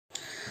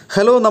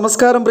Hello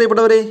നമസ്കാരം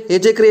പ്രിയപ്പെട്ടവരെ, A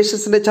J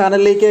ക്രിയേഷൻസിൻ്റെ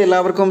ചാനലിലേക്ക്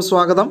എല്ലാവർക്കും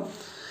സ്വാഗതം.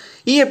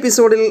 ഈ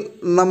എപ്പിസോഡിൽ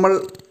നമ്മൾ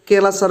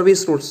Kerala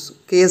service rules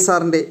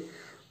KSRൻ്റെ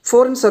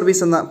foreign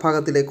service എന്ന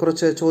ഭാഗത്തിലെ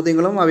കുറച്ച്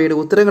ചോദ്യങ്ങളും അവയുടെ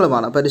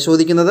ഉത്തരങ്ങളുമാണ്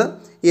പരിശോധിക്കുന്നത്.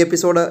 ഈ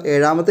എപ്പിസോഡ്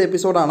 7ാമത്തെ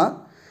എപ്പിസോഡാണ്.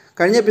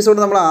 കഴിഞ്ഞ എപ്പിസോഡ്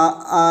നമ്മൾ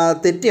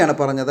തെറ്റിയാണ്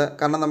പറഞ്ഞത്,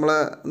 കാരണം നമ്മൾ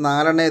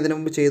 4 ഇതിനു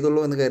മുമ്പ്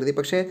ചെയ്തുള്ളൂ എന്ന് കരുതി.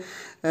 പക്ഷേ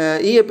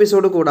ഈ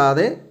എപ്പിസോഡ്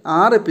കൂടാതെ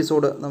 6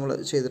 എപ്പിസോഡ് നമ്മൾ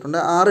ചെയ്തിട്ടുണ്ട്.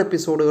 6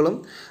 എപ്പിസോഡുകളും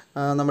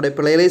നമ്മുടെ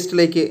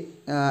പ്ലേലിസ്റ്റിലേക്ക്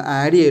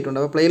ആഡ് ചെയ്തിട്ടുണ്ട്.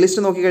 അപ്പോൾ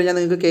പ്ലേലിസ്റ്റ് നോക്കിക്കഴിഞ്ഞാൽ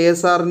നിങ്ങൾക്ക്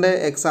KSRൻ്റെ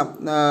എക്സാം,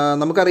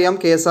 നമുക്കറിയാം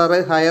KSR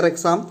ഹയർ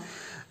എക്സാം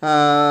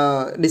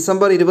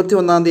ഡിസംബർ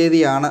 21-ാം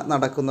തീയതിയാണ്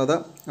നടക്കുന്നത്.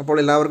 അപ്പോൾ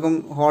എല്ലാവർക്കും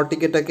ഹോൾ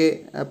ടിക്കറ്റൊക്കെ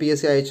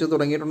PSC അയച്ചു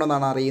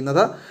തുടങ്ങിയിട്ടുണ്ടെന്നാണ്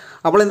അറിയുന്നത്.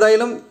 അപ്പോൾ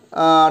എന്തായാലും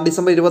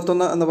ഡിസംബർ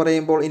 21 എന്ന്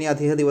പറയുമ്പോൾ ഇനി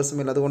അധിക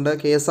ദിവസമില്ല. അതുകൊണ്ട്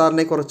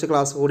KSRൻ്റെ കുറച്ച്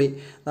ക്ലാസ് കൂടി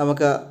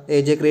നമുക്ക്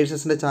AJ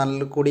ക്രിയേഷൻസിൻ്റെ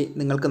ചാനലിൽ കൂടി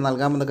നിങ്ങൾക്ക്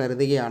നൽകാമെന്ന്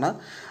കരുതുകയാണ്.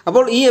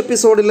 അപ്പോൾ ഈ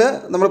എപ്പിസോഡിൽ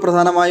നമ്മൾ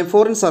പ്രധാനമായും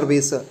ഫോറിൻ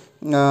സർവീസ്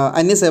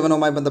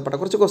അന്യസേവനവുമായി ബന്ധപ്പെട്ട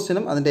കുറച്ച്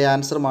ക്വസ്റ്റ്യനും അതിൻ്റെ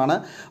ആൻസറുമാണ്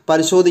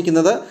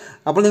പരിശോധിക്കുന്നത്.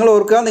 അപ്പോൾ നിങ്ങൾ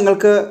ഓർക്കുക,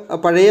 നിങ്ങൾക്ക്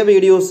പഴയ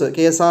വീഡിയോസ്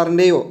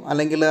KSRൻ്റെയോ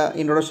അല്ലെങ്കിൽ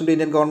ഇൻട്രൊഡക്ഷൻ ടു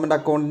ഇന്ത്യൻ ഗവൺമെൻറ്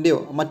അക്കൗണ്ടിൻ്റെയോ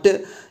മറ്റ്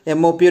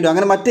MOPയുടെയോ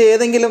അങ്ങനെ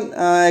മറ്റേതെങ്കിലും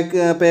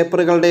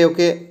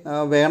പേപ്പറുകളുടെയൊക്കെ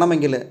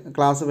വേണമെങ്കിൽ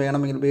ക്ലാസ്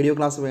വേണമെങ്കിൽ വീഡിയോ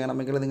ക്ലാസ്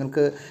വേണമെങ്കിൽ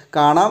നിങ്ങൾക്ക്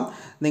കാണാം.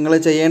 നിങ്ങൾ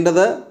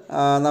ചെയ്യേണ്ടത്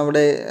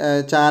നമ്മുടെ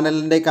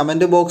ചാനലിൻ്റെ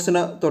കമൻറ്റ്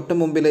ബോക്സിന് തൊട്ട്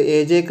മുമ്പിൽ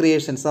AJ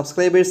ക്രിയേഷൻസ്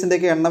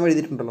സബ്സ്ക്രൈബേഴ്സിൻ്റെയൊക്കെ എണ്ണം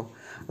എഴുതിയിട്ടുണ്ടല്ലോ,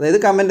 അതായത്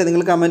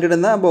നിങ്ങൾ കമൻറ്റ്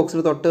ഇടുന്ന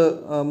ബോക്സിന് തൊട്ട്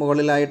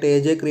മുകളിലായിട്ട്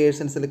AJ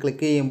ക്രിയേഷൻസിൽ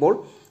ക്ലിക്ക് ചെയ്യുമ്പോൾ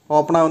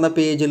ഓപ്പൺ ആവുന്ന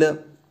പേജിൽ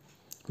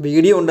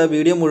വീഡിയോ ഉണ്ട്.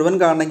 വീഡിയോ മുഴുവൻ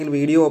കാണണമെങ്കിൽ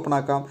വീഡിയോ ഓപ്പൺ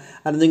ആക്കാം,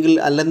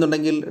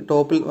 അല്ലെന്നുണ്ടെങ്കിൽ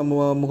ടോപ്പിൽ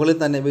മുകളിൽ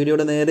തന്നെ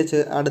വീഡിയോയുടെ നേരെ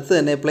അടുത്ത്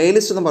തന്നെ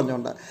പ്ലേലിസ്റ്റ് എന്ന്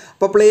പറഞ്ഞുകൊണ്ട്,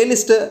 അപ്പോൾ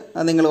പ്ലേലിസ്റ്റ്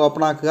നിങ്ങൾ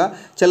ഓപ്പൺ ആക്കുക.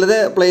 ചിലർ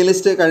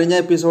പ്ലേലിസ്റ്റ് കഴിഞ്ഞ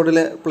എപ്പിസോഡിൽ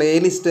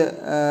പ്ലേലിസ്റ്റ്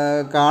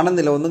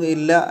കാണുന്നില്ല, ഒന്നും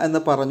ഇല്ല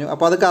എന്ന് പറഞ്ഞു.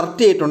 അപ്പോൾ അത്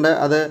കറക്റ്റ് ചെയ്തിട്ടുണ്ട്.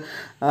 അത്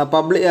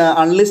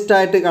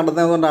അൺലിസ്റ്റായിട്ട്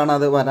കണ്ടെത്തുന്നതുകൊണ്ടാണ്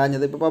അത്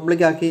വരാഞ്ഞത്. ഇപ്പോൾ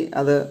പബ്ലിക്കാക്കി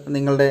അത്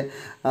നിങ്ങളുടെ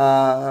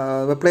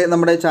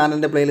നമ്മുടെ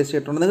ചാനലിൻ്റെ പ്ലേലിസ്റ്റ്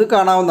ഇട്ടുണ്ട്, നിങ്ങൾക്ക്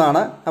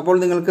കാണാവുന്നതാണ്. അപ്പോൾ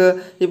നിങ്ങൾക്ക്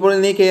ഇപ്പോൾ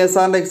ഇനി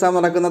KSRൻ്റെ എക്സാം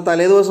നടക്കുന്ന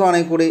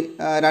തലേദിവസമാണെങ്കിൽ കൂടി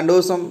 2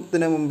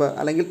 ദിവസത്തിന് മുമ്പ്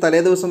അല്ലെങ്കിൽ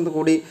തലേദിവസം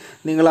കൂടി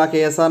നിങ്ങൾ ആ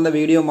KSRൻ്റെ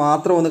വീഡിയോ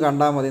മാത്രം ഒന്ന്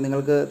കണ്ടാൽ മതി.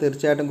 നിങ്ങൾക്ക്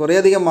തീർച്ചയായിട്ടും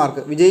കുറേയധികം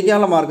മാർക്ക്,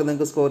 വിജയിക്കാനുള്ള മാർക്ക്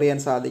നിങ്ങൾക്ക് സ്കോർ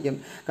ചെയ്യാൻ സാധിക്കും.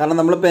 കാരണം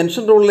നമ്മൾ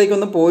പെൻഷൻ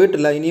റൂളിലേക്കൊന്നും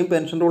പോയിട്ടില്ല. ഇനിയും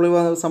പെൻഷൻ റൂൾ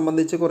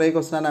സംബന്ധിച്ച് കുറേ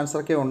ക്വസ്റ്റ്യൻ ആൻഡ്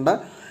ആൻസറൊക്കെ ഉണ്ട്.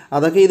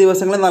 അതൊക്കെ ഈ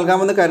ദിവസങ്ങളിൽ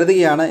നൽകാമെന്ന്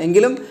കരുതുകയാണ്.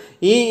 എങ്കിലും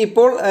ഈ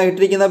ഇപ്പോൾ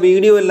ഇട്ടിരിക്കുന്ന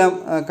വീഡിയോ എല്ലാം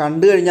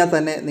കണ്ടു കഴിഞ്ഞാൽ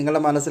തന്നെ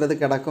നിങ്ങളുടെ മനസ്സിലത്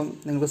കിടക്കും.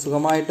 നിങ്ങൾക്ക്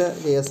സുഖമായിട്ട്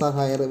KSR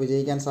ഹയർ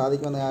വിജയിക്കാൻ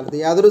സാധിക്കുമെന്ന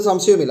കാര്യത്തിൽ യാതൊരു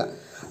സംശയവുമില്ല.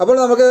 അപ്പോൾ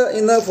നമുക്ക്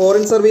ഇന്ന്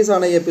ഫോറിൻ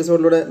സർവീസാണ് ഈ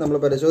എപ്പിസോഡിലൂടെ നമ്മൾ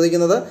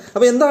പരിശോധിക്കുന്നത്.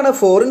 അപ്പോൾ എന്താണ്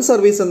ഫോറിൻ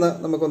സർവീസ് എന്ന്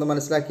നമുക്കൊന്ന്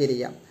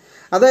മനസ്സിലാക്കിയിരിക്കാം.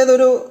 അതായത്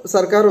ഒരു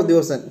സർക്കാർ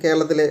ഉദ്യോഗസ്ഥൻ,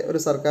 കേരളത്തിലെ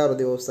ഒരു സർക്കാർ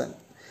ഉദ്യോഗസ്ഥൻ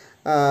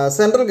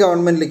സെൻട്രൽ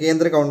ഗവൺമെൻറ്റിൽ,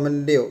 കേന്ദ്ര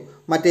ഗവൺമെൻറ്റിൻ്റെയോ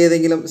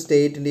മറ്റേതെങ്കിലും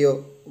സ്റ്റേറ്റിൻ്റെയോ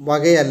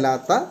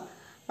വകയല്ലാത്ത,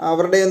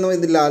 അവരുടെയൊന്നും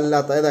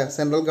ഇതിലല്ലാത്ത, അതായത്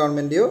സെൻട്രൽ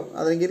ഗവൺമെൻറ്റെയോ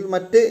അല്ലെങ്കിൽ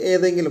മറ്റ്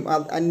ഏതെങ്കിലും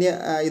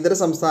ഇതര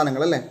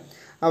സംസ്ഥാനങ്ങളല്ലേ,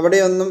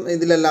 അവിടെയൊന്നും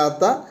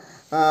ഇതിലല്ലാത്ത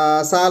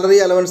സാലറി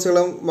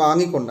അലവൻസുകളും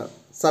വാങ്ങിക്കൊണ്ട്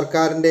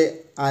സർക്കാരിൻ്റെ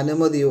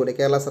അനുമതിയോടെ,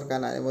 കേരള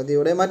സർക്കാരിൻ്റെ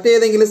അനുമതിയോടെ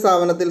മറ്റേതെങ്കിലും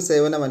സ്ഥാപനത്തിൽ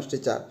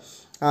സേവനമനുഷ്ഠിച്ചാൽ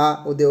ആ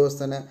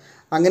ഉദ്യോഗസ്ഥന്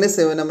അങ്ങനെ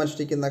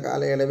സേവനമനുഷ്ഠിക്കുന്ന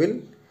കാലയളവിൽ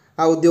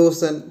ആ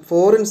ഉദ്യോഗസ്ഥൻ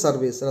ഫോറിൻ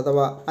സർവീസ്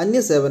അഥവാ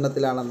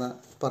അന്യസേവനത്തിലാണെന്ന്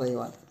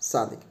പറയുവാൻ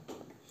സാധിക്കും.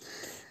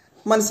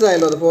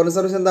 മനസ്സിലായല്ലോ, അത് ഫോറിൻ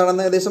സർവീസ്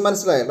എന്താണെന്ന് ഏകദേശം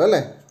മനസ്സിലായല്ലോ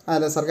അല്ലേ?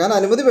 അതിന് സർക്കാരിന്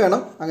അനുമതി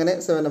വേണം അങ്ങനെ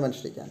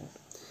സേവനമനുഷ്ഠിക്കാനായിട്ട്.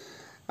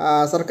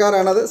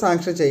 സർക്കാരാണത്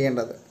സാങ്ഷൻ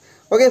ചെയ്യേണ്ടത്.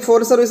 ഓക്കെ,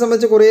 ഫോറിൻ സർവീസ്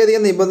സംബന്ധിച്ച്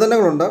കുറേയധികം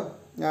നിബന്ധനകളുണ്ട്.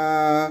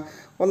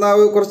 ഒന്ന്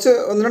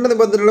 2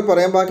 നിബന്ധനകൾ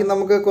പറയാം, ബാക്കി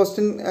നമുക്ക്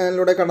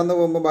ക്വസ്റ്റ്യനിലൂടെ കടന്നു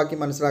പോകുമ്പോൾ ബാക്കി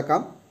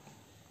മനസ്സിലാക്കാം.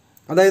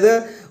 അതായത്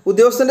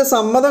ഉദ്യോഗസ്ഥൻ്റെ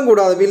സമ്മതം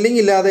കൂടാതെ,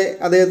 വില്ലിംഗ് ഇല്ലാതെ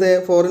അദ്ദേഹത്തെ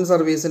ഫോറിൻ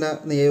സർവീസിന്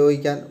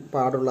നിയോഗിക്കാൻ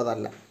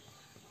പാടുള്ളതല്ല.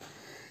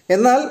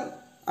 എന്നാൽ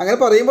അങ്ങനെ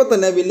പറയുമ്പോൾ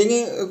തന്നെ,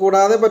 ബില്ലിങ്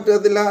കൂടാതെ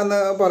പറ്റത്തില്ല എന്ന്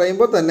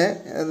പറയുമ്പോൾ തന്നെ,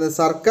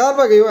 സർക്കാർ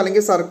വകയോ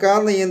അല്ലെങ്കിൽ സർക്കാർ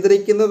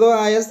നിയന്ത്രിക്കുന്നതോ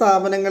ആയ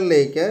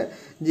സ്ഥാപനങ്ങളിലേക്ക്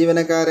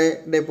ജീവനക്കാരെ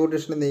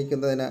ഡെപ്യൂട്ടേഷന്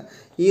നിയമിക്കുന്നതിന്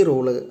ഈ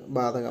റൂള്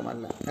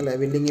ബാധകമല്ല അല്ലേ?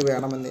 ബില്ലിങ്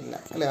വേണമെന്നില്ല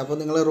അല്ലേ? അപ്പോൾ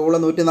നിങ്ങൾ rule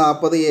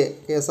 140A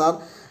KSR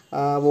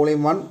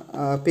volume 1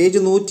 page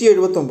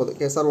 179,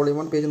 KSR volume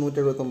 1 page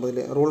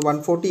 179 rule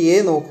 140A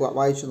നോക്കുക,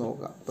 വായിച്ചു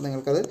നോക്കുക. അപ്പോൾ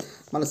നിങ്ങൾക്കത്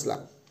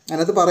മനസ്സിലാകും.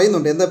 അതിനകത്ത്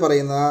പറയുന്നുണ്ട്, എന്താ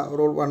പറയുന്നത്?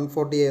 റൂൾ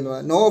 140A എന്ന്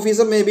പറയുന്നത്, no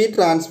officer may be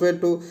transferred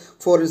to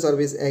foreign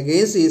service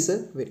against he's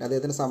will,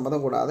 അദ്ദേഹത്തിന് സമ്മതം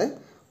കൂടാതെ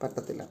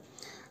പറ്റത്തില്ല.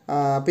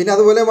 പിന്നെ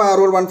അതുപോലെ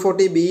റൂൾ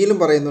 140Bയിലും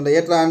പറയുന്നുണ്ട്,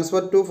 A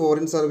transfer to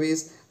foreign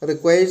service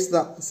requires the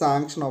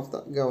sanction of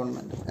the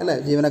government അല്ലേ?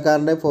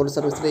 ജീവനക്കാരൻ്റെ ഫോറിൻ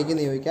സർവീസിലേക്ക്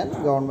നിയോഗിക്കാൻ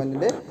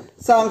ഗവൺമെൻറ്റിൻ്റെ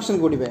സാങ്ഷൻ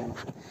കൂടി വേണം.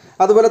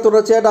 അതുപോലെ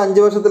തുടർച്ചയായിട്ട്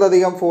 5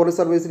 വർഷത്തിലധികം ഫോറിൻ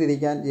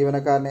സർവീസിലിരിക്കാൻ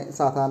ജീവനക്കാരനെ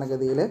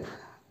സാധാരണഗതിയിൽ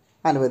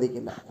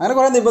അനുവദിക്കില്ല. അങ്ങനെ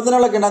കുറേ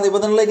നിബന്ധനകളൊക്കെ ഉണ്ട്. ആ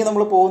നിബന്ധനകളിലേക്ക്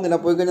നമ്മൾ പോകുന്നില്ല,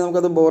 പോയി കഴിഞ്ഞാൽ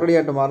നമുക്കത് ബോറടി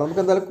ആയിട്ട് മാറും.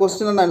 നമുക്ക് എന്തായാലും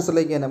ക്വസ്റ്റ്യൻ ആൻഡ്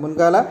ആൻസറിലേക്ക് തന്നെ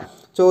മുൻകാല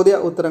ചോദ്യ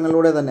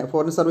ഉത്തരങ്ങളിലൂടെ തന്നെ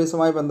ഫോറിൻ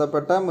സർവീസുമായി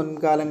ബന്ധപ്പെട്ട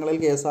മുൻകാലങ്ങളിൽ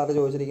KSR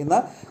ചോദിച്ചിരിക്കുന്ന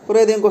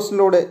കുറേയധികം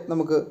ക്വസ്റ്റ്യനിലൂടെ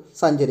നമുക്ക്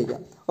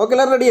സഞ്ചരിക്കാം. ഓക്കെ,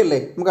 എല്ലാവരും റെഡിയല്ലേ?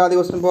 നമുക്ക് ആദ്യ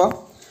ക്വസ്റ്റ്യൻ പോവാം.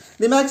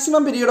 The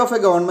maximum period of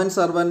A government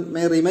servant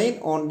may remain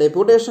on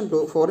deputation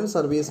to foreign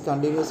service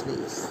continuously.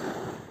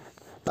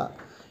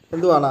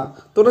 എന്തുവാണ്?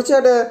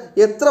 തുടർച്ചയായിട്ട്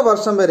എത്ര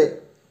വർഷം വരെ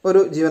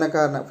ഒരു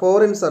ജീവനക്കാരന്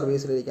ഫോറിൻ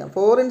സർവീസിലിരിക്കാം?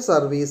 ഫോറിൻ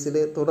സർവീസിൽ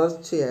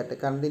തുടർച്ചയായിട്ട്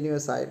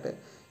കണ്ടിന്യൂസ് ആയിട്ട്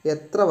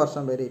എത്ര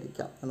വർഷം വരെ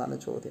ഇരിക്കാം എന്നാണ്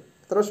ചോദ്യം.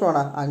 എത്ര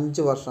വർഷമാണ്?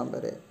 5 വർഷം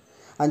വരെ.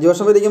 5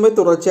 വർഷം വരെ ഇരിക്കുമ്പോൾ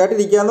തുടർച്ചയായിട്ട്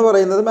ഇരിക്കുക എന്ന്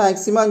പറയുന്നത്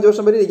മാക്സിമം 5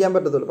 വർഷം വരെ ഇരിക്കാൻ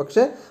പറ്റത്തുള്ളൂ.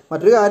 പക്ഷേ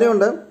മറ്റൊരു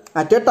കാര്യമുണ്ട്,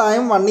 അറ്റ് എ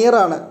ടൈം 1 ഇയർ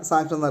ആണ്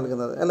സാങ്ഷൻ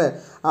നൽകുന്നത് അല്ലേ.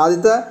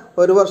 ആദ്യത്തെ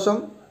 1 വർഷം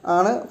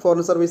ആണ്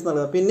ഫോറിൻ സർവീസ്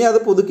നൽകുന്നത്. പിന്നെ അത്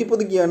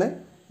പുതുക്കിയാണ്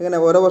ഇങ്ങനെ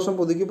ഓരോ വർഷം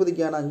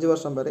പുതുക്കിയാണ് 5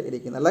 വർഷം വരെ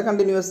ഇരിക്കുന്നത്. അല്ല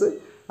കണ്ടിന്യൂസ്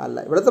അല്ല.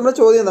 ഇവിടെ നമ്മുടെ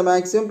ചോദ്യം എന്താ,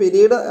 മാക്സിമം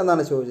പീരീഡ്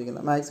എന്നാണ്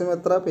ചോദിച്ചിരിക്കുന്നത്. മാക്സിമം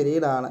എത്ര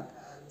പീരീഡാണ്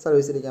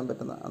സർവീസ് ഇരിക്കാൻ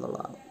പറ്റുന്നത്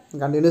എന്നുള്ളതാണ്.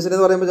 കണ്ടിന്യൂസിന്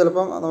എന്ന് പറയുമ്പോൾ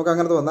ചിലപ്പം നമുക്ക്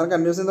അങ്ങനെ തോന്നാം.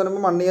 കണ്ടിന്യൂസ് എന്ന്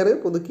പറയുമ്പോൾ 1 ഇയർ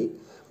പുതുക്കി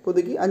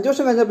 5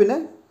 വർഷം കഴിഞ്ഞാൽ പിന്നെ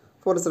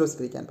ഫോറിൻ സർവീസിൽ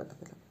ഇരിക്കാൻ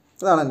പറ്റത്തില്ല.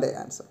 അതാണ് എൻ്റെ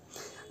ആൻസർ.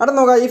 അടുത്ത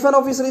നോക്കാം, if an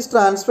officer is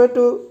transfer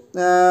to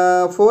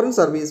foreign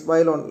service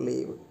while on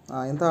leave.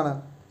 എന്താണ്,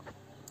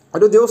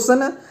 ഒരു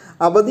ഉദ്യോഗസ്ഥന്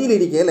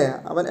അവധിയിലിരിക്കെ അല്ലേ,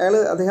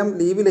 അദ്ദേഹം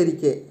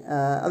ലീവിലിരിക്കെ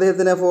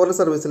അദ്ദേഹത്തിന് ഫോറിൻ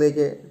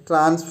സർവീസിലേക്ക്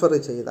ട്രാൻസ്ഫർ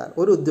ചെയ്താൽ,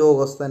 ഒരു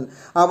ഉദ്യോഗസ്ഥൻ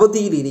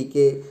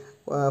അവധിയിലിരിക്കെ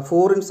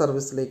ഫോറിൻ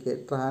സർവീസിലേക്ക്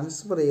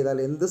ട്രാൻസ്ഫർ ചെയ്താൽ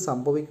എന്ത്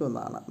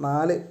സംഭവിക്കുമെന്നാണ്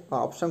 4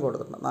 ഓപ്ഷൻ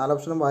കൊടുത്തിട്ടുണ്ട്. 4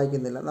 ഓപ്ഷനും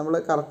വായിക്കുന്നില്ല. നമ്മൾ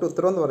കറക്റ്റ്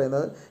ഉത്തരം എന്ന്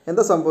പറയുന്നത്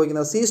എന്താ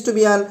സംഭവിക്കുന്നത്, cease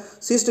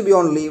to B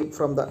on leave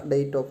from the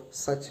date of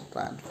such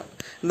transfer.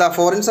 എന്താ,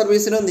 ഫോറിൻ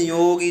സർവീസിന്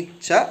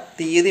നിയോഗിച്ച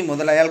തീയതി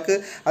മുതൽ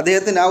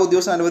അദ്ദേഹത്തിന് ആ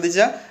ഉദ്യോഗസ്ഥൻ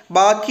അനുവദിച്ച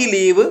ബാക്കി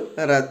ലീവ്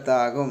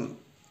റദ്ദാകും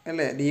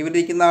അല്ലേ.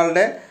 ലീവിലിരിക്കുന്ന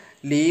ആളുടെ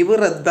ലീവ്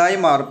റദ്ദായി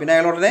മാറും. പിന്നെ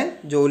അയാളുടനെ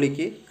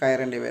ജോലിക്ക്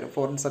കയറേണ്ടി വരും,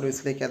 ഫോറിൻ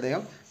സർവീസിലേക്ക്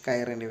അദ്ദേഹം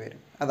കയറേണ്ടി വരും.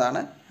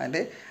 അതാണ്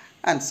അതിൻ്റെ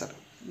ആൻസർ.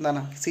 എന്താണ്,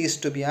 cease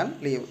to B an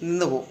leave,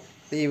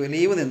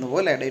 leave നിന്ന് പോകും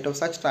അല്ലേ. ഡേറ്റ് ഓഫ്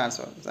സച്ച്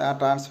ട്രാൻസ്ഫർ, ആ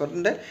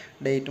ട്രാൻസ്ഫറിൻ്റെ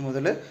ഡേറ്റ്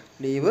മുതൽ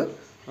ലീവ്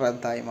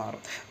റദ്ദായി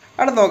മാറും.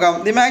 അടുത്ത് നോക്കാം,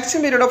 the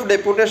maximum period of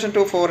deputation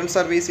to foreign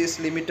service is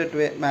limited to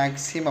A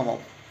maximum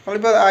of.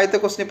 നമ്മളിപ്പോൾ ആദ്യത്തെ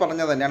ക്വസ്റ്റിന്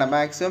പറഞ്ഞത് തന്നെയാണ്.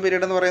 മാക്സിമം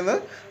പീരീഡ് എന്ന് പറയുന്നത്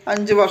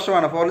 5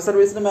 വർഷമാണ്. ഫോറിൻ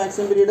സർവീസിൻ്റെ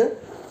മാക്സിമം പീരീഡ്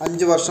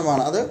 5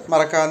 വർഷമാണ്. അത്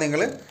മറക്കാതെ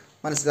നിങ്ങൾ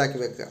മനസ്സിലാക്കി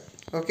വെക്കുക.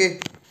 ഓക്കെ,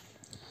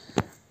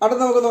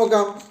 അടുത്ത് നമുക്ക്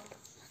നോക്കാം,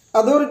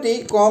 authority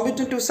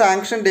competent to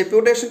sanction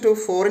deputation to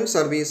foreign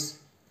service.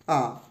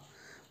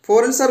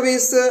 Foreign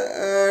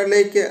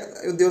സർവീസിലേക്ക്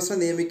ഉദ്യോഗസ്ഥനെ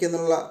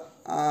നിയമിക്കുന്നുള്ള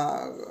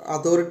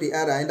അതോറിറ്റി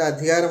അതിൻ്റെ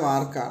അധികാരം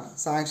ആർക്കാണ്,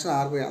 സാങ്ഷൻ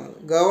ആർക്കാണ്?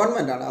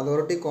 ഗവൺമെൻറ്റാണ്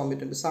അതോറിറ്റി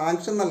കോമ്പിറ്റന്റ്.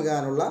 സാങ്ഷൻ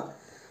നൽകാനുള്ള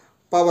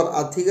പവർ,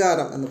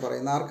 അധികാരം എന്ന്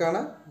പറയുന്ന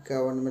ആർക്കാണ്?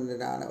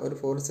 ഗവൺമെൻറ്റിനാണ്. ഒരു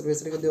ഫോറിൻ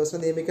സർവീസിലേക്ക്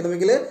ഉദ്യോഗസ്ഥനെ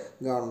നിയമിക്കണമെങ്കിൽ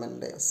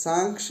ഗവൺമെൻറ്റിൻ്റെ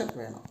സാങ്ഷൻ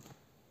വേണം.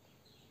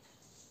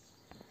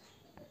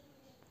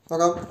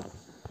 നോക്കാം,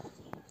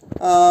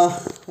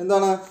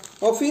 എന്താണ്,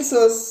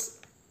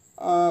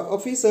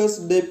 officers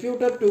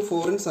deputed to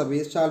foreign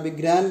service shall be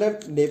granted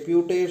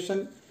deputation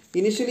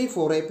initially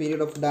for a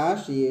period of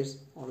 -years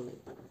only.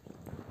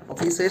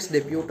 Officers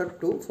deputed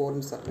to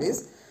foreign service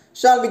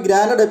shall be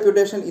granted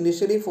deputation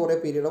initially for a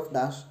period of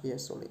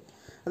 -years only.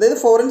 അതായത്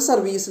foreign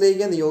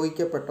സർവീസിലേക്ക്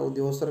നിയോഗിക്കപ്പെട്ട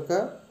ഉദ്യോഗസ്ഥർക്ക്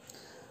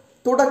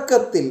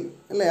തുടക്കത്തിൽ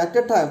അല്ലേ, at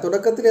A time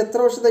തുടക്കത്തിൽ എത്ര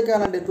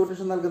വർഷത്തേക്കാണ്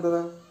deputation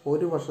നൽകുന്നത്?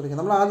 1 വർഷത്തേക്ക്.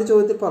 നമ്മൾ ആദ്യ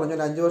ചോദ്യത്തിൽ പറഞ്ഞു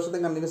 5 വർഷത്തെ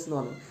കണ്ടിന്യൂസ് എന്ന്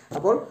പറഞ്ഞു.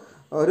 അപ്പോൾ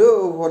ഒരു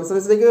ഫോറിൻ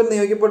സർവീസിലേക്ക്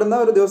നിയോഗിക്കപ്പെടുന്ന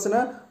ഒരു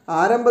ഉദ്യോഗസ്ഥന്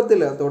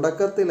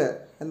തുടക്കത്തിൽ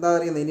എന്താ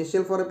പറയുന്നത്,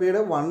 initial four A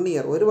period 1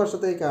 year, 1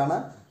 വർഷത്തേക്കാണ്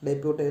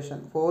ഡെപ്യൂട്ടേഷൻ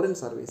ഫോറിൻ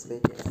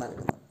സർവീസിലേക്ക്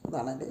നൽകുന്നത്.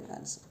 അതാണ് എൻ്റെ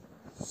ആൻസർ.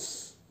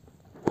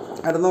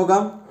 അടുത്ത്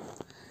നോക്കാം,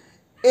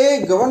 A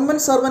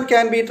government servant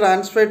can be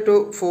transferred to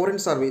foreign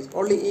service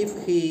only if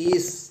he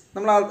is.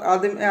 നമ്മൾ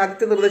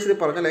ആദ്യത്തെ നിർദ്ദേശത്തിൽ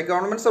പറഞ്ഞല്ലേ,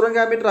 government servant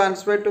can be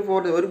transferred to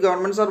foreign. ഒരു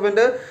ഗവൺമെൻറ്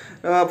സർവൻറ്റ്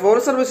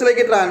ഫോറിൻ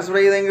സർവീസിലേക്ക് ട്രാൻസ്ഫർ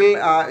ചെയ്തെങ്കിൽ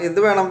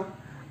എന്ത് വേണം?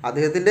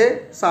 അദ്ദേഹത്തിൻ്റെ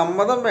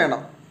സമ്മതം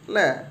വേണം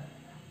അല്ലേ.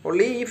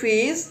 ഓൺലി ഇഫ്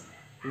ഈസ്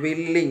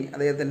വില്ലിങ്,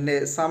 അദ്ദേഹത്തിൻ്റെ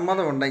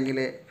സമ്മതം ഉണ്ടെങ്കിൽ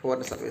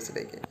ഫോറിൻ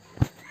സർവീസിലേക്ക്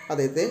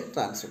അദ്ദേഹത്തെ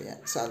ട്രാൻസ്ഫർ ചെയ്യാൻ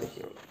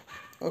സാധിക്കുകയുള്ളൂ.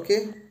 ഓക്കെ,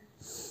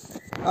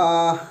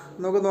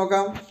 നമുക്ക്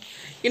നോക്കാം,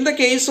 in the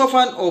case of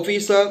an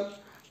officer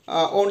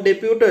on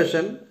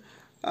deputation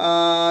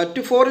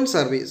to foreign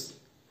service,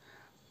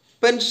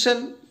 pension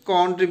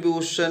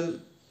contribution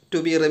to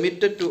B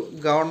remitted to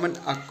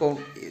government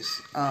account is.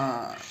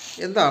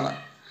 എന്താണ്,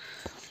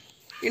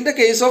 in the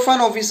case of an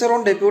officer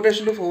on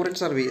deputation to foreign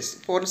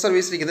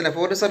സർവീസിലിരിക്കുന്നില്ല,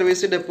 foreign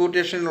service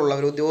ഡെപ്യൂട്ടേഷനിലുള്ള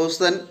ഒരു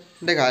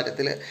ഉദ്യോഗസ്ഥൻ്റെ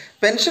കാര്യത്തിൽ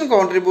pension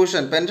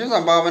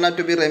സംഭാവന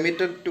to B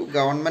remitted to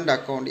government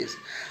account is.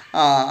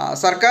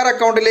 സർക്കാർ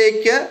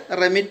അക്കൗണ്ടിലേക്ക്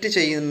remit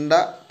ചെയ്യേണ്ട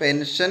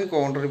pension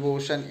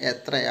contribution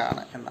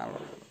എത്രയാണ്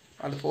എന്നാണുള്ളത്.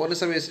 അത് foreign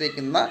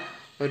സർവീസിലിരിക്കുന്ന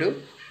ഒരു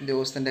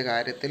ഉദ്യോഗസ്ഥൻ്റെ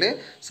കാര്യത്തിൽ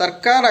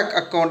സർക്കാർ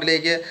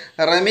അക്കൗണ്ടിലേക്ക്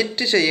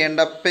റെമിറ്റ് ചെയ്യേണ്ട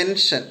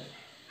പെൻഷൻ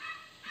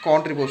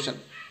കോൺട്രിബ്യൂഷൻ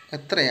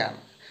എത്രയാണ്?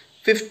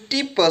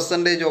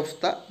 50% of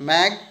the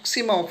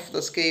maximum of the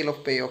scale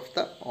of pay of the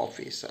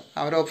officer. ആ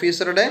ഒരു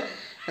ഓഫീസറുടെ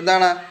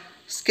എന്താണ്,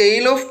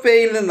 സ്കെയിൽ ഓഫ്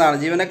പേയിൽ നിന്നാണ്,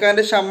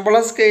 ജീവനക്കാരൻ്റെ ശമ്പള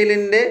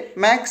സ്കെയിലിൻ്റെ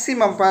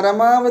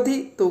പരമാവധി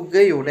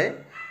തുകയുടെ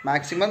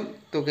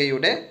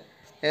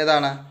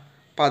ഏതാണ്?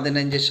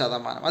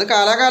 15%. അത്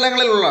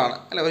കാലാകാലങ്ങളിലുള്ളതാണ്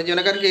അല്ല, ഒരു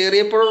ജീവനക്കാരൻ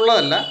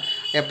കയറിയപ്പോഴുള്ളതല്ല.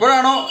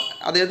 എപ്പോഴാണോ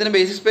അദ്ദേഹത്തിന്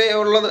ബേസിക് പേ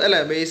ഉള്ളത് അല്ലേ,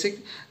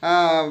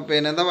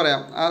 എന്താ പറയുക,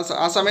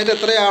 ആ സമയത്ത്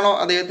എത്രയാണോ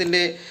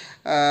അദ്ദേഹത്തിൻ്റെ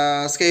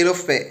സ്കെയിൽ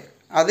ഓഫ് പേ,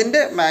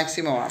 അതിൻ്റെ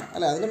മാക്സിമമാണ്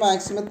അല്ലേ, അതിൻ്റെ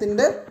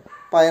മാക്സിമത്തിൻ്റെ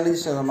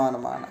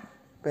 15%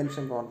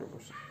 pension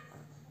contribution.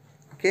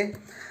 Okay,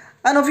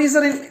 an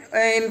officer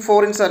in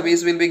foreign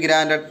service will be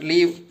granted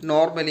leave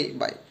normally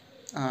by.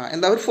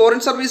 എന്താ, ഒരു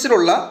ഫോറിൻ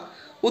സർവീസിലുള്ള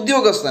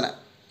ഉദ്യോഗസ്ഥന്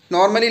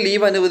നോർമലി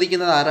ലീവ്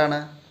അനുവദിക്കുന്നത് ആരാണ്?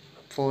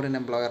 ഫോറിൻ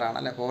എംപ്ലോയർ ആണ്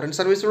അല്ലേ. ഫോറിൻ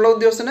സർവീസിലുള്ള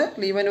ഉദ്യോഗസ്ഥന്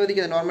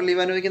നോർമൽ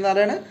ലീവ് അനുവദിക്കുന്ന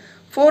ആരാണ്?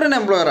 ഫോറിൻ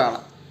എംപ്ലോയർ ആണ്.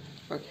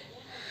 Okay,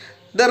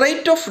 The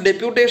rate of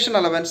deputation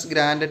allowance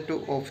granted to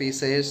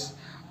officers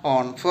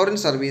on foreign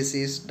service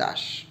is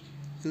dash.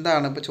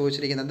 എന്താണ് ഇപ്പോൾ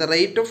ചോദിച്ചിരിക്കുന്നത്? The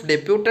rate of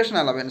deputation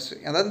allowance,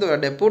 അതെന്തുവാ?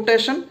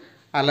 Deputation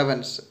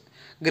allowance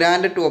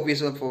grand to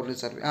office of foreign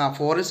service.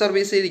 Foreign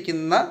സർവീസിൽ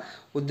ഇരിക്കുന്ന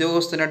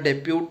ഉദ്യോഗസ്ഥന്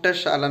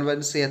ഡെപ്യൂട്ടേഷൻ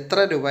അലവൻസ് എത്ര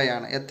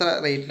രൂപയാണ്, എത്ര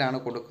റേറ്റിലാണ്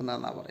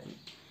കൊടുക്കുന്നതെന്നാണ് പറയുന്നത്.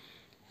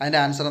 അതിൻ്റെ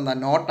ആൻസർ എന്താ?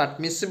 നോട്ട്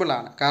അഡ്മിസിബിൾ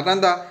ആണ്. കാരണം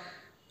എന്താ?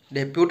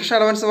 ഡെപ്യൂട്ടേഷൻ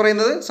അലവൻസ്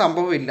പറയുന്നത്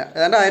സംഭവമില്ല.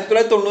 ഏതാണ്ട്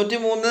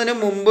 1993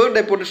 മുമ്പ്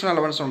ഡെപ്യൂട്ടേഷൻ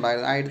അലവൻസ്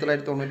ഉണ്ടായിരുന്നു.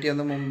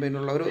 1991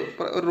 മുമ്പിനുള്ള ഒരു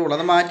റൂൾ,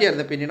 അത്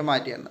മാറ്റിയായിരുന്നു, പിന്നീട്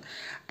മാറ്റിയായിരുന്നു.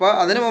 അപ്പോൾ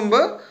അതിന് മുമ്പ്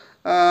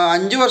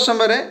 5 വർഷം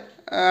വരെ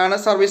ആണ്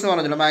സർവീസ് എന്ന്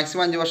പറഞ്ഞല്ലോ.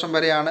 മാക്സിമം 5 വർഷം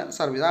വരെയാണ്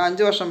സർവീസ്. ആ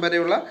 5 വർഷം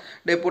വരെയുള്ള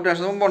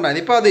ഡെപ്യൂട്ടേഷൻ മുമ്പ്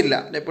ഉണ്ടായിരുന്നു. ഇപ്പോൾ അതില്ല.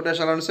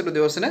 ഡെപ്യൂട്ടേഷൻ അലവൻസ്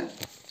ഉദ്യോഗസ്ഥന്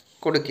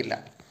കൊടുക്കില്ല.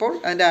 അപ്പോൾ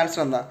അതിൻ്റെ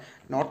ആൻസർ എന്താ?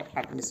 നോട്ട്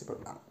അഡ്മിസിബിൾ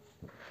ആണ്.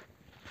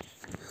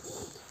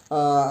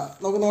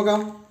 നമുക്ക്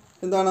നോക്കാം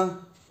എന്താണ്.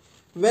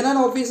 When an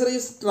officer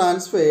is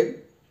transferred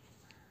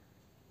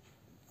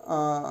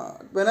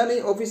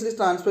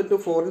to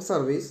foreign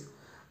service,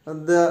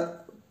 the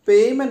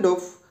payment of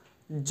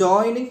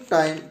joining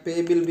time pay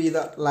will be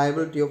the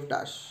liability of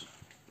dash.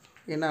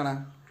 എന്താണ്?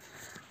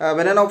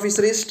 When an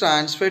officer is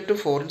transferred to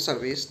foreign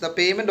service, the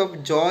payment of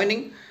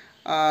joining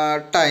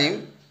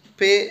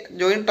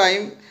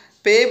time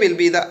pay will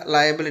be the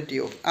liability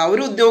of.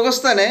 ഒരു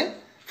ഉദ്യോഗസ്ഥനെ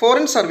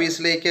foreign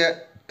സർവീസിലേക്ക്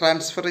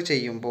transfer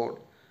ചെയ്യുമ്പോൾ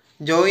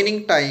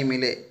joining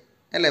ടൈമിലെ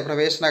അല്ലേ,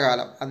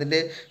 പ്രവേശനകാലം, അതിൻ്റെ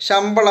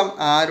ശമ്പളം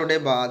ആരുടെ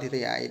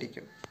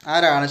ബാധ്യതയായിരിക്കും?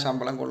 ആരാണ്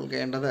ശമ്പളം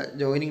കൊടുക്കേണ്ടത്?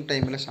 ജോയിനിങ്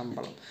ടൈമിലെ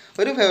ശമ്പളം.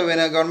 ഒരു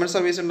ഗവൺമെൻറ്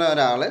സർവീസുള്ള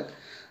ഒരാൾ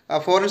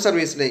ഫോറിൻ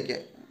സർവീസിലേക്ക്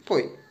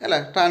പോയി അല്ലേ,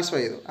 ട്രാൻസ്ഫർ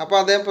ചെയ്തു. അപ്പോൾ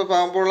അതേ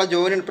പോകുമ്പോഴുള്ള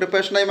ജോയിനിങ്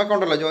പ്രിപ്പറേഷൻ ടൈമൊക്കെ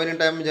ഉണ്ടല്ലോ, ജോയിനിങ്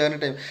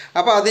ടൈം.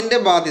 അപ്പോൾ അതിൻ്റെ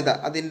ബാധ്യത,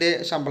 അതിൻ്റെ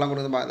ശമ്പളം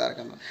കൊടുക്കുന്ന ബാധ്യത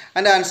ആർക്കുന്നു?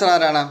 അതിൻ്റെ ആൻസർ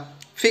ആരാണ്?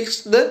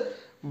 Fixed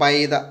by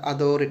the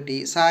authority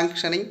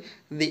sanctioning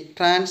the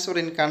transfer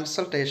in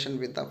consultation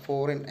with the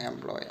foreign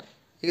employer.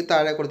 ഈ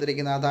താഴെ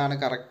കൊടുത്തിരിക്കുന്ന അതാണ്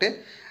കറക്റ്റ്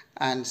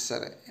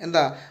ആൻസർ.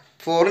 എന്താ?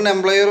 ഫോറിൻ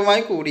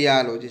എംപ്ലോയറുമായി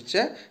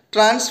കൂടിയാലോചിച്ച്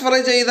ട്രാൻസ്ഫർ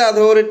ചെയ്ത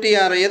അതോറിറ്റി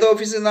ആണ്, ഏത്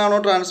ഓഫീസിൽ നിന്നാണോ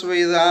ട്രാൻസ്ഫർ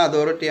ചെയ്തത് ആ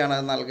അതോറിറ്റിയാണ്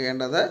അത്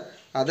നൽകേണ്ടത്.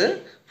 അത്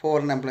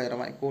ഫോറിൻ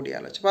എംപ്ലോയറുമായി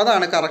കൂടിയാലോചിച്ച്. അപ്പോൾ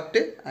അതാണ്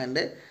കറക്റ്റ്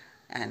അതിൻ്റെ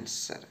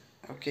ആൻസർ.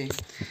 ഓക്കെ,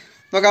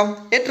 നോക്കാം.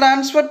 A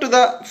transfer to the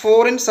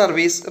foreign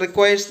service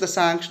requires the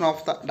sanction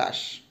of the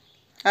dash.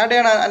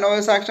 ആരുടെയാണ്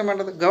sanction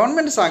വേണ്ടത്?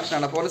 ഗവൺമെൻറ്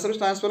സാങ്ഷനാണ്. ഫോറിൻ സർവീസ്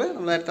ട്രാൻസ്ഫർ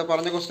നമ്മൾ നേരത്തെ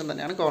പറഞ്ഞ ക്വസ്റ്റ്യൻ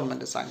തന്നെയാണ്,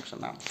 government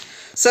സാങ്ഷനാണ്.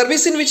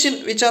 Service in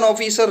which an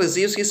officer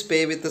receives his pay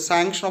with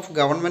sanction of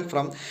government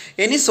from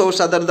any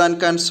source other than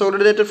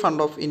consolidated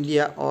fund of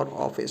India or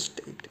of A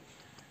state.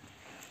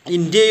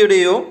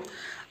 ഇന്ത്യയുടെയോ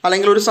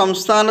അല്ലെങ്കിൽ ഒരു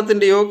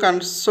സംസ്ഥാനത്തിൻ്റെയോ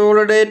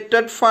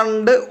consolidated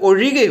fund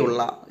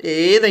ഒഴികെയുള്ള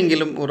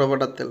ഏതെങ്കിലും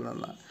ഉറവിടത്തിൽ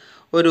നിന്ന്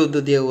ഒരു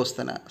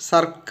ഉദ്യോഗസ്ഥന്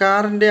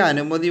സർക്കാരിൻ്റെ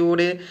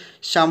അനുമതിയോടെ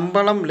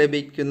ശമ്പളം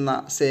ലഭിക്കുന്ന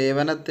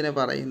സേവനത്തിന്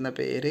പറയുന്ന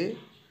പേര്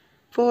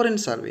ഫോറിൻ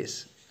സർവീസ്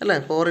അല്ലേ.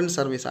 ഫോറിൻ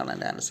സർവീസാണ്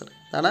എൻ്റെ ആൻസർ.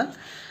 അതാണ്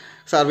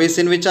service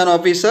in which an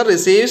officer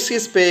receives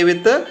his pay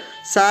with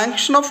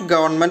sanction of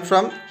government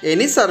from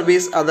any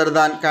service other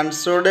than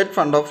consolidated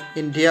fund of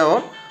India or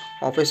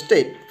of A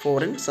state.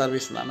 Foreign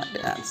service എന്നാണ്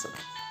എൻ്റെ answer.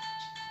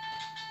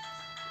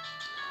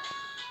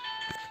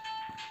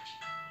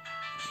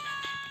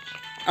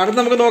 അടുത്ത്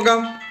നമുക്ക് നോക്കാം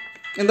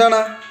എന്താണ്.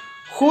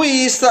 Who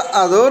is the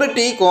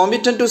authority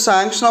competent to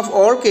sanction of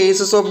all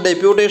cases of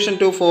deputation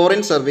to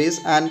foreign service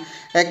and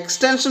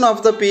extension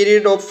of the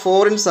period of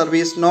foreign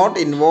service not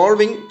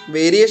involving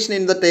variation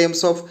in the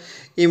terms of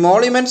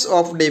ഇമോളിമെൻറ്റ്സ്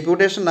of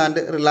deputation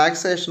and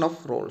relaxation of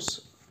rules.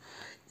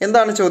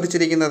 എന്താണ്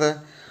ചോദിച്ചിരിക്കുന്നത്?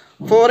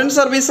 Foreign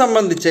service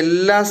സംബന്ധിച്ച്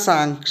എല്ലാ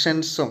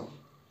സാങ്ഷൻസും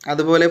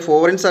അതുപോലെ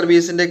foreign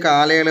സർവീസിൻ്റെ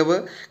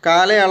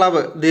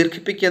കാലയളവ്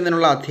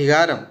ദീർഘിപ്പിക്കുന്നതിനുള്ള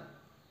അധികാരം,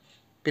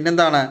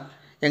 പിന്നെന്താണ്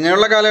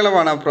എങ്ങനെയുള്ള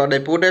കാലയളവാണ്?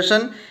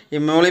 ഡെപ്യൂട്ടേഷൻ,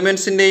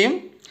 ഇമോളിമെൻറ്റ്സിൻ്റെയും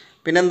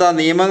പിന്നെന്താ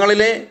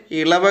നിയമങ്ങളിലെ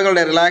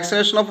ഇളവുകളുടെ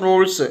റിലാക്സേഷൻ ഓഫ്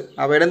റൂൾസ്,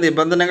 അവയുടെ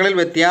നിബന്ധനകളിൽ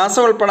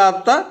വ്യത്യാസം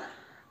ഉൾപ്പെടാത്ത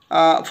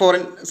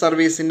ഫോറിൻ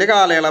സർവീസിൻ്റെ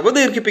കാലയളവ്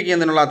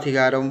ദീർഘിപ്പിക്കുന്നതിനുള്ള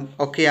അധികാരവും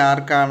ഒക്കെ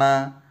ആർക്കാണ്?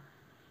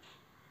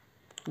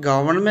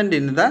 Government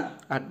in the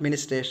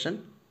administration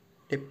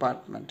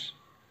department.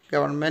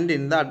 Government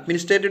in the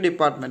administrative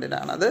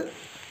ഡിപ്പാർട്ട്മെൻറ്റിനാണ് അത്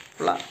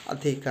ഉള്ള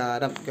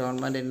അധികാരം.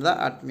 Government in the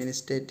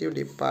administrative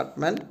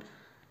department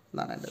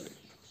എന്നാണ് എൻ്റെ.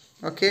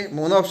 ഓക്കെ,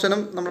 3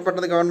 ഓപ്ഷനും നമ്മൾ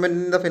പെട്ടെന്ന് government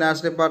in the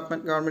finance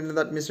department, government in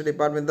the administrative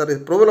department, the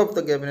approval of the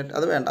cabinet,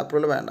 അത് വേണ്ട,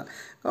 അപ്രൂവൽ വേണ്ട.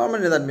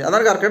 ഗവൺമെൻറ് ഇൻ ദ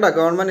അതാണ് കറക്റ്റ് കേട്ടോ.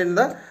 Government in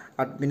the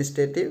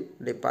administrative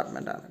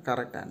department ആണ്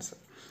correct answer.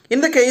 In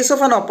the case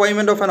of an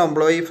appointment of an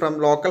employee from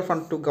local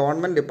fund to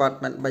government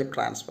department by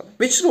transfer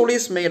which rule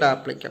is made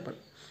applicable?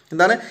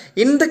 എന്താണ്?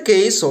 In the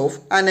case of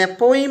an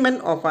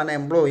appointment of an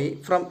employee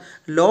from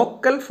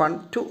local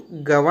fund to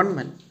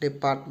government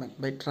department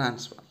by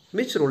transfer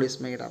which rule is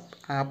made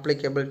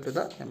applicable to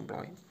the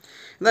employee?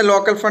 എന്നാൽ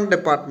local fund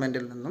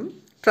ഡിപ്പാർട്ട്മെൻറ്റിൽ നിന്നും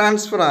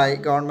ട്രാൻസ്ഫറായി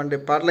government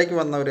ഡിപ്പാർട്ട്മെൻറ്റിലേക്ക്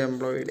വന്ന ഒരു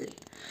എംപ്ലോയിയുടെ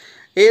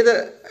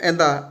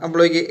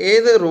എംപ്ലോയിക്ക്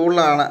ഏത്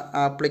റൂളാണ്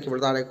applicable?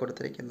 താഴെ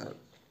കൊടുത്തിരിക്കുന്നത്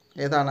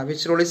ഏതാണ്?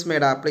 Which rule is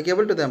made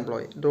applicable to the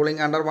employee?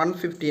 Ruling under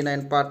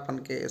 159 part 1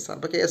 KSR.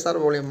 അപ്പോൾ KSR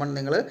വോളിയം 1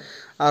 നിങ്ങൾ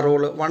ആ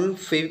റൂള്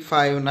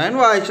 159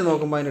 വായിച്ച്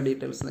നോക്കുമ്പോൾ അതിൻ്റെ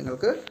ഡീറ്റെയിൽസ്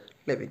നിങ്ങൾക്ക്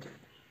ലഭിക്കും.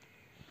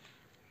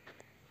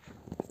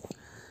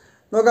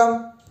 നോക്കാം.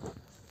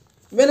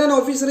 When an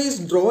officer is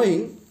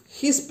drawing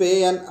his pay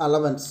and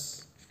allowance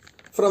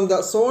from the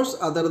source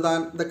other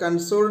than the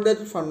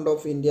consolidated fund of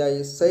India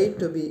is said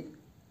to be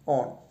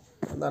on.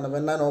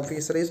 When an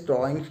officer is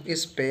drawing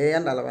his pay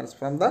and allowance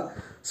from the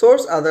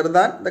source other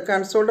than the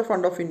consolidated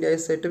fund of India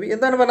is said to be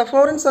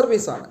foreign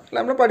service ആണ്.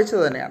 നമ്മൾ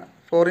പഠിച്ചത് തന്നെയാണ്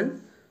foreign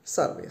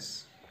service.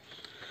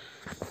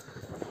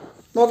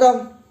 നോക്കാം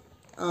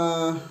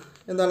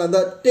എന്താണ്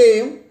the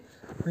term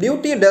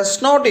duty does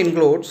not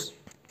includes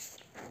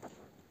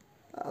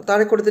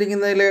താഴെ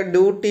കൊടുത്തിരിക്കുന്നതിൽ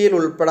ഡ്യൂട്ടിയിൽ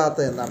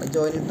ഉൾപ്പെടാത്തത് എന്താണ്?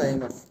 Joining time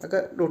ഒക്കെ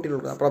ഡ്യൂട്ടിയിൽ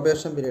ഉൾപ്പെടാം.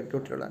 പ്രൊബേഷൻ പീരീഡ്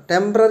ഡ്യൂട്ടിയിലുള്ള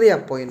ടെമ്പററി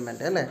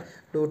അപ്പോയിൻമെൻറ്റ് അല്ലേ,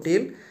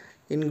 ഡ്യൂട്ടിയിൽ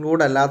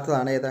ഇൻക്ലൂഡ്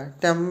അല്ലാത്തതാണ് ഏത്?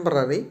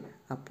 Temporary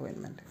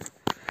appointment.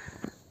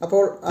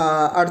 അപ്പോൾ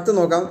അടുത്ത്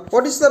നോക്കാം.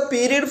 What is the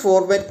period for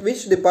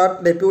which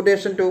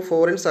deputation to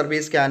foreign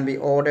service can be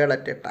ordered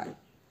at A time?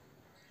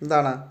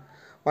 എന്താണ്?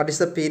 What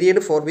is the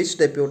period for which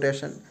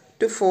deputation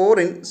to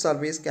foreign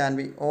service can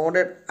be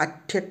ordered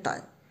at A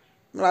time?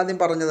 നമ്മൾ ആദ്യം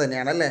പറഞ്ഞത്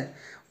തന്നെയാണ് അല്ലേ.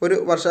 ഒരു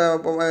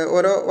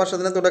ഓരോ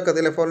വർഷത്തിന്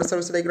തുടക്കത്തിൽ foreign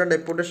സർവീസിലേക്കുള്ള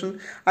deputation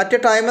at A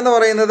time എന്ന്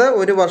പറയുന്നത്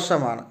ഒരു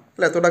വർഷമാണ്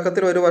അല്ലേ.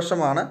 തുടക്കത്തിൽ ഒരു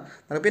വർഷമാണ്,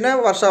 പിന്നെ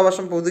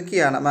വർഷാവർഷം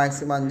പുതുക്കിയാണ്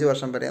മാക്സിമം 5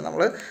 വർഷം വരെ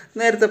നമ്മൾ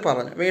നേരത്തെ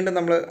പറഞ്ഞു. വീണ്ടും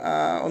നമ്മൾ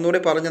ഒന്നുകൂടി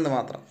പറഞ്ഞെന്ന്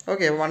മാത്രം.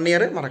 Okay, 1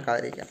 year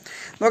മറക്കാതിരിക്കാം.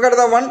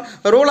 നോക്കടുത്ത 1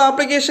 rule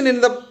application in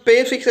the pay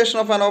fixation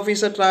of an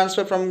officer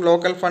transfer from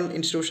local fund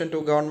institution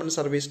to government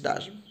service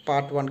dash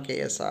part 1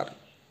 KSR.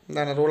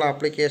 എന്താണ് റൂൾ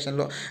ആപ്ലിക്കേഷൻ?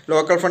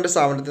 ലോക്കൽ ഫണ്ട്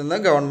സ്ഥാപനത്തിൽ നിന്ന്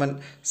ഗവൺമെൻറ്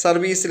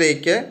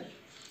സർവീസിലേക്ക്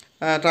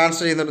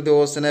ട്രാൻസ്ഫർ ചെയ്യുന്ന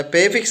ഉദ്യോഗസ്ഥന് പേ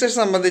ഫിക്സേഷൻ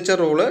സംബന്ധിച്ച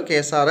റൂള്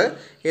KSR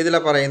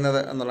ഏതിലാണ് പറയുന്നത്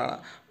എന്നുള്ളതാണ്.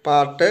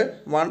 Part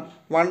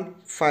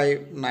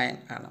 159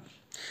 ആണ്.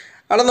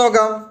 അവിടെ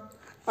നോക്കാം.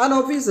 An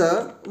officer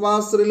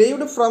was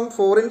relieved from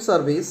foreign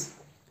service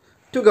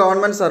to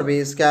government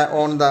service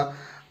on the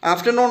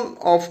afternoon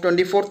of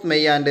 24th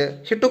May and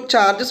he took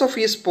charges of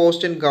his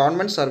post in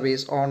government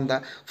service on the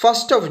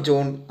 1st of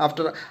June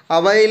after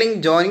availing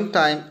joining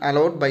time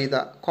allowed by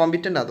the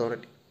competent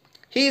authority.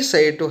 He is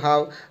said to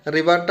have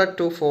reverted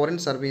to foreign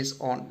service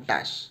on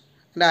dash.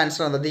 The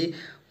answer on the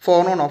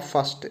forenoon of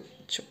 1st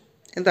June.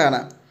 എന്താണ്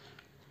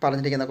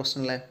പറഞ്ഞിരിക്കുന്ന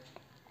ക്വസ്റ്റ്യനിലെ?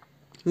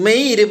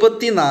 May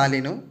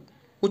 24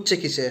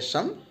 ഉച്ചയ്ക്ക്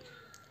ശേഷം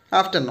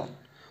afternoon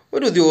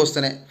ഒരു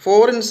ഉദ്യോഗസ്ഥനെ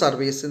foreign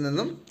സർവീസിൽ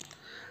നിന്നും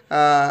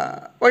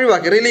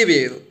ഒഴിവാക്കി, relieve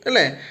ചെയ്തു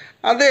അല്ലേ.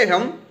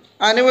 അദ്ദേഹം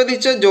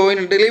അനുവദിച്ച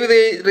റിലീവ്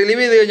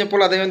ചെയ്ത്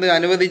കഴിഞ്ഞപ്പോൾ അദ്ദേഹം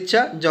അനുവദിച്ച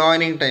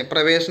ജോയിനിങ് ടൈം,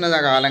 പ്രവേശന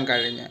കാലം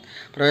കഴിഞ്ഞ്.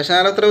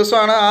 പ്രവേശനകാലം എത്ര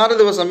ദിവസമാണ്? 6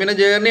 ദിവസം. പിന്നെ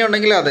ജേർണി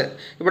ഉണ്ടെങ്കിൽ അത്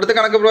ഇവിടുത്തെ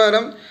കണക്ക്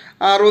പ്രകാരം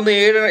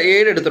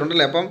 7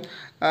 എടുത്തിട്ടുണ്ടല്ലേ. അപ്പം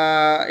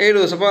 7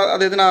 ദിവസം. അപ്പോൾ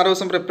അദ്ദേഹത്തിന് 6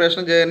 ദിവസം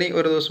പ്രിപ്പറേഷൻ, ജേർണി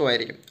 1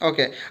 ദിവസമായിരിക്കും.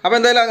 ഓക്കെ, അപ്പോൾ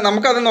എന്തായാലും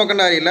നമുക്കത്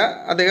നോക്കേണ്ട കാര്യമില്ല.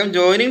 അദ്ദേഹം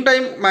ജോയിനിങ്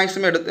ടൈം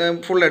മാക്സിമം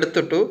ഫുൾ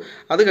എടുത്തിട്ടു.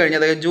 അത് കഴിഞ്ഞ്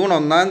അദ്ദേഹം ജൂൺ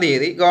 1-ാം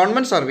തീയതി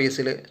ഗവൺമെൻറ്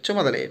സർവീസിൽ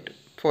ചുമതലയേറ്റു.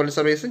 ഫോറിൻ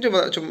സർവീസും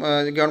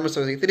ഗവൺമെൻറ്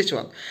സർവീസിലേക്ക് തിരിച്ചു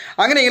വന്നു.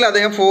 അങ്ങനെയെങ്കിൽ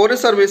അദ്ദേഹം ഫോറിൻ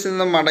സർവീസിൽ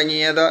നിന്നും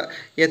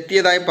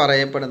എത്തിയതായി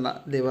പറയപ്പെടുന്ന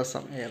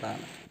ദിവസം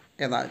ഏതാണ്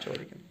എന്നാണ്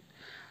ചോദിക്കുന്നത്.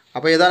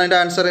 അപ്പോൾ ഏതാണ് എൻ്റെ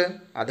ആൻസർ?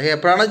 അദ്ദേഹം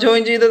എപ്പോഴാണ്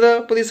ജോയിൻ ചെയ്തത്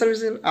പുതിയ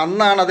സർവീസിൽ?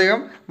 അന്നാണ് അദ്ദേഹം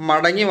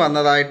മടങ്ങി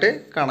വന്നതായിട്ട്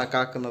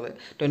കണക്കാക്കുന്നത്.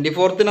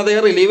 24th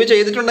അദ്ദേഹം റിലീവ്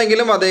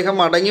ചെയ്തിട്ടുണ്ടെങ്കിലും അദ്ദേഹം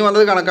മടങ്ങി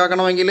വന്നത്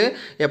കണക്കാക്കണമെങ്കിൽ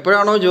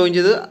എപ്പോഴാണോ ജോയിൻ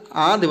ചെയ്തത്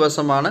ആ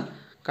ദിവസമാണ്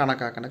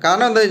കണക്കാക്കേണ്ടത്.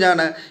 കാരണം എന്താ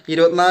വെച്ചാൽ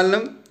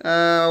 24-നും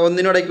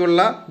 1-നും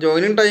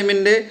ജോയിനിങ്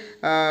ടൈമിൻ്റെ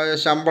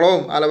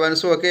ശമ്പളവും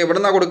അലവൻസും ഒക്കെ എവിടെ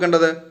നിന്നാണ്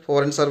കൊടുക്കേണ്ടത്?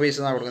 ഫോറിൻ സർവീസിൽ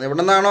നിന്നാണ് കൊടുക്കുന്നത്.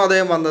 എവിടെ നിന്നാണോ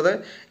അദ്ദേഹം വന്നത്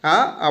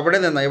അവിടെ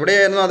നിന്നാണ്,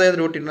 എവിടെയായിരുന്നു അദ്ദേഹം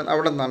ഡ്യൂട്ടി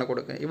അവിടെ നിന്നാണ്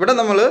കൊടുക്കുന്നത്. ഇവിടെ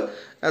നമ്മൾ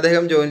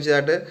അദ്ദേഹം ജോയിൻ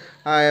ചെയ്തിട്ട്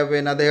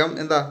പിന്നെ അദ്ദേഹം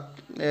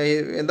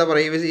എന്താ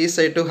പറയുക, ഈ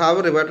side to have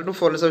reverted to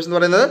foreign service എന്ന്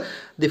പറയുന്നത്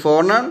the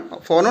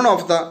forenoon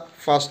of the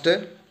 1st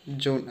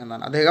June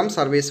എന്നാണ്. അദ്ദേഹം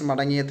സർവീസ്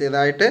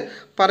മടങ്ങിയെത്തിയതായിട്ട്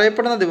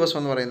പറയപ്പെടുന്ന ദിവസം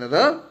എന്ന്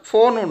പറയുന്നത്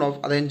ഫോർനൂൺ ഓഫ്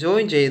അദ്ദേഹം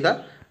ജോയിൻ ചെയ്ത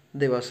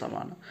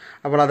ദിവസമാണ്.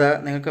 അപ്പോൾ അത്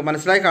നിങ്ങൾക്ക്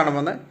മനസ്സിലായി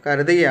കാണുമെന്ന്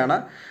കരുതുകയാണ്.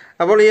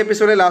 അപ്പോൾ ഈ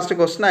എപ്പിസോഡിലെ ലാസ്റ്റ്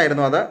ക്വസ്റ്റ്യൻ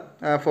ആയിരുന്നു അത്.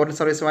 ഫോറിൻ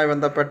സർവീസുമായി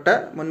ബന്ധപ്പെട്ട്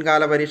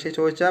മുൻകാല പരീക്ഷയിൽ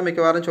ചോദിച്ച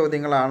മിക്കവാറും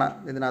ചോദ്യങ്ങളാണ്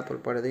ഇതിനകത്ത്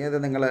ഉൾപ്പെടുത്തിയത്. ഇത്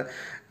നിങ്ങൾ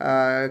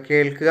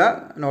കേൾക്കുക,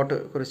 നോട്ട്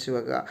കുറിച്ച്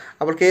വെക്കുക.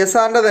 അപ്പോൾ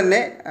KSRൻ്റെ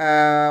തന്നെ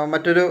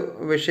മറ്റൊരു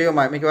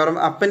വിഷയവുമായി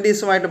മിക്കവാറും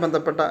അപ്പൻഡീസുമായിട്ട്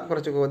ബന്ധപ്പെട്ട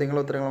കുറച്ച്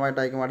ചോദ്യങ്ങളും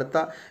ഉത്തരങ്ങളുമായിട്ടായിരിക്കും അടുത്ത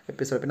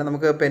എപ്പിസോഡ്. പിന്നെ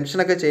നമുക്ക്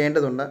പെൻഷനൊക്കെ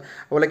ചെയ്യേണ്ടതുണ്ട്.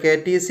 അതുപോലെ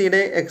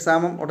KTCയുടെ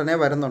എക്സാമും ഉടനെ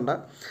വരുന്നുണ്ട്.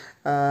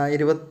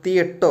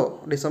 28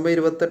 ഡിസംബർ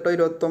 28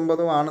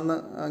 29 ആണെന്ന്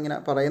ഇങ്ങനെ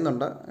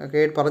പറയുന്നുണ്ട്,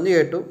 പറഞ്ഞു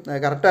കേട്ടു.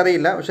 കറക്റ്റ്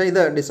അറിയില്ല. പക്ഷേ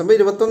ഇത് ഡിസംബർ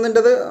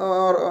 21-ൻ്റെത്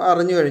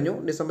അറിഞ്ഞു കഴിഞ്ഞു.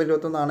 December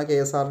 21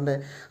 KSRൻ്റെ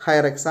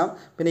higher exam.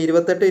 പിന്നെ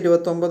 28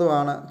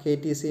 29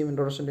 KTCയും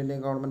ഇൻട്രൊഡക്ഷൻ ടു ഇന്ത്യൻ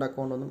ഗവൺമെൻറ്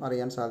അക്കൗണ്ടൊന്നും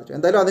അറിയാൻ സാധിച്ചു.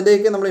 എന്തായാലും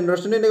അതിൻ്റെയൊക്കെ നമ്മൾ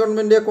ഇൻട്രൊഡക്ഷൻ ടു ഇന്ത്യൻ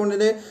ഗവൺമെൻറ്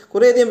അക്കൗണ്ടിന്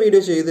കുറേയധികം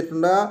വീഡിയോ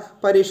ചെയ്തിട്ടുണ്ട്. ആ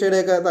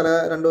പരീക്ഷയുടെയൊക്കെ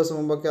 2 ദിവസം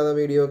മുമ്പൊക്കെ അത്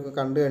വീഡിയോ ഒക്കെ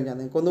കണ്ടു കഴിഞ്ഞാൽ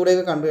നിങ്ങൾക്ക്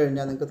ഒന്നുകൂടെയൊക്കെ കണ്ടു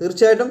കഴിഞ്ഞാൽ നിങ്ങൾക്ക്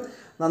തീർച്ചയായിട്ടും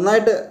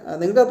നന്നായിട്ട്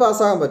നിങ്ങൾക്ക്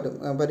പാസ്സാകാൻ പറ്റും,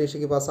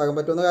 പരീക്ഷയ്ക്ക് പാസ്സാകാൻ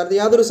പറ്റുമെന്ന കാര്യത്തിൽ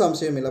യാതൊരു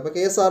സംശയവുമില്ല. അപ്പോൾ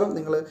KSRും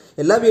നിങ്ങൾ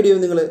എല്ലാ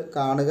വീഡിയോയും നിങ്ങൾ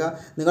കാണുക.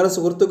 നിങ്ങളുടെ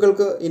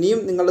സുഹൃത്തുക്കൾക്ക്, ഇനിയും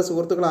നിങ്ങളുടെ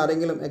സുഹൃത്തുക്കൾ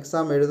ആരെങ്കിലും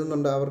എക്സാം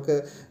എഴുതുന്നുണ്ട്, അവർക്ക്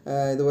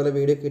ഇതുപോലെ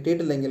വീഡിയോ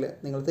കിട്ടിയിട്ടില്ലെങ്കിൽ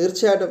നിങ്ങൾ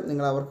തീർച്ചയായിട്ടും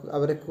നിങ്ങൾ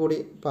അവരെ കൂടി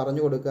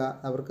പറഞ്ഞു കൊടുക്കുക,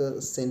 അവർക്ക്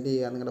സെൻഡ്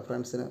ചെയ്യുക, നിങ്ങളുടെ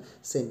ഫ്രണ്ട്സിന്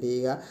സെൻഡ്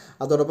ചെയ്യുക.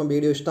 അതോടൊപ്പം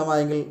വീഡിയോ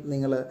ഇഷ്ടമായെങ്കിൽ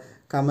നിങ്ങൾ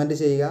കമൻറ്റ്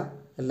ചെയ്യുക,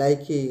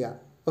 ലൈക്ക് ചെയ്യുക.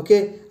 ഓക്കെ,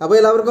 അപ്പോൾ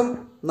എല്ലാവർക്കും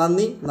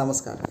നന്ദി,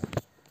 നമസ്കാരം.